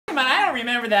don't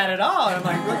remember that at all. And I'm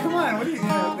like, well, come on, what do you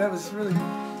know? That was really...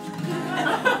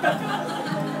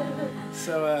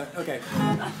 So, okay.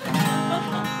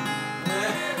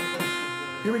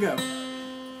 Here we go.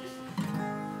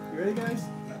 You ready, guys?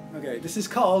 Okay, this is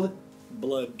called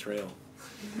Blood Trail.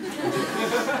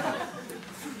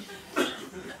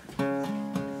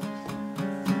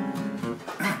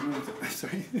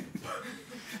 Sorry.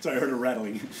 Sorry, I heard a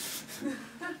rattling.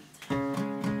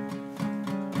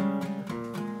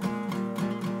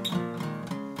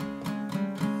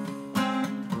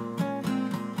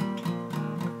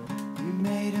 You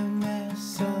made a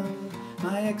mess of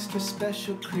my extra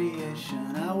special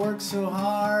creation. I worked so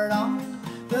hard on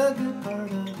the good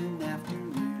part of an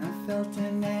afternoon. I felt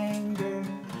an anger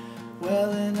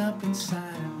welling up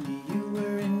inside of me. You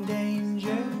were in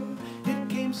danger. It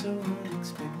came so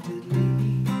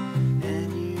unexpectedly,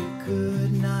 and you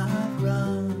could not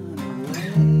run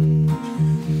away.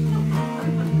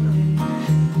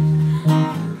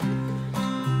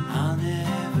 I'll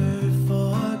never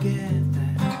forget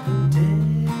that day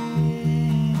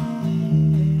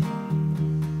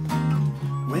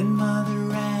when Mother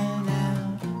ran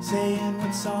out saying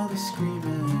what's all the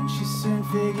screaming. She soon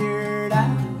figured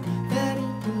out that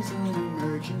it was an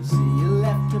emergency. You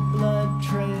left a blood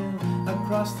trail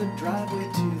across the driveway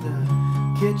to the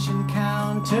kitchen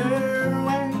counter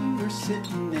where you were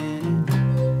sitting in